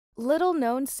Little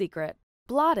known secret,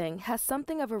 blotting has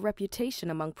something of a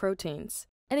reputation among proteins.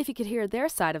 And if you could hear their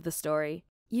side of the story,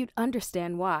 you'd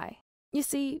understand why. You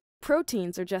see,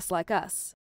 proteins are just like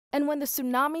us. And when the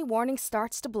tsunami warning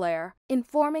starts to blare,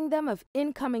 informing them of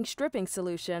incoming stripping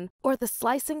solution, or the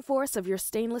slicing force of your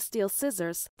stainless steel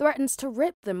scissors threatens to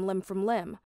rip them limb from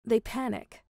limb, they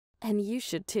panic. And you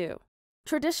should too.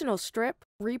 Traditional strip,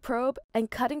 reprobe, and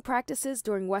cutting practices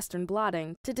during Western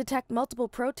blotting to detect multiple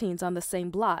proteins on the same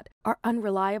blot are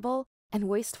unreliable and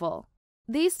wasteful.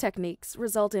 These techniques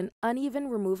result in uneven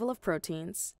removal of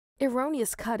proteins,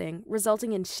 erroneous cutting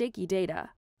resulting in shaky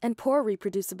data, and poor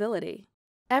reproducibility.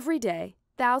 Every day,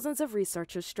 thousands of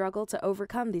researchers struggle to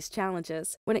overcome these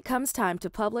challenges when it comes time to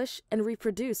publish and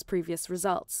reproduce previous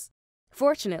results.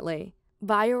 Fortunately,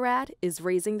 Bio-Rad is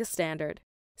raising the standard.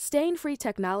 Stain-free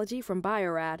technology from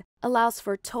Bio-Rad allows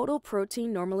for total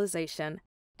protein normalization,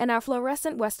 and our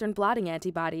fluorescent Western blotting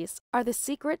antibodies are the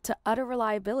secret to utter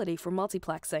reliability for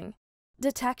multiplexing.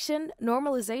 Detection,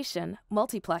 normalization,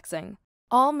 multiplexing,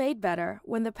 all made better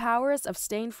when the powers of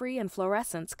stain-free and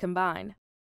fluorescence combine.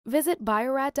 Visit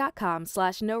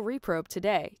biorad.com/no-reprobe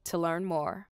today to learn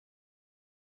more.